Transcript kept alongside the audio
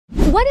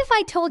What if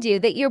I told you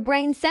that your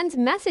brain sends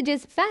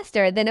messages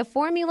faster than a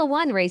Formula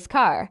One race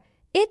car?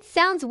 It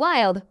sounds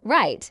wild,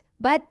 right?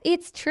 But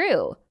it's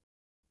true.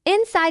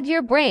 Inside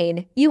your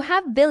brain, you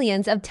have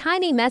billions of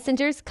tiny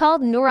messengers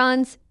called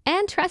neurons,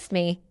 and trust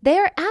me,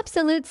 they're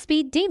absolute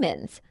speed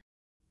demons.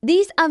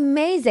 These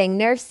amazing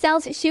nerve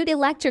cells shoot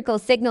electrical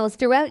signals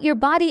throughout your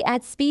body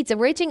at speeds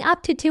reaching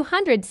up to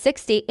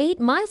 268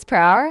 miles per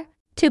hour.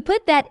 To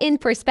put that in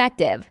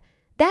perspective,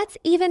 that's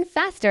even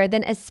faster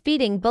than a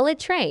speeding bullet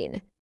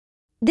train.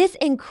 This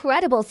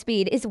incredible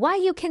speed is why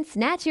you can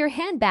snatch your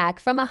hand back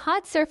from a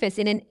hot surface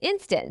in an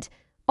instant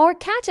or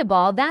catch a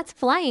ball that's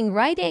flying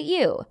right at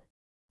you.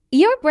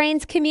 Your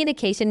brain's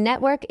communication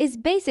network is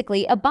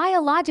basically a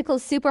biological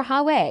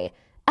superhighway,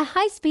 a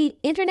high-speed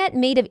internet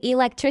made of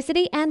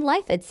electricity and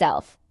life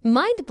itself.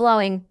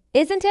 Mind-blowing,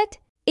 isn't it?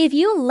 If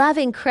you love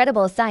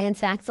incredible science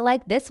facts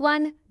like this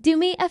one, do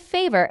me a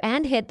favor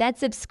and hit that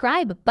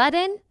subscribe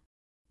button.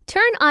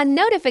 Turn on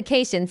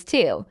notifications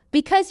too,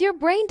 because your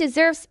brain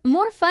deserves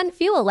more fun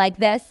fuel like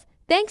this.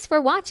 Thanks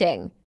for watching.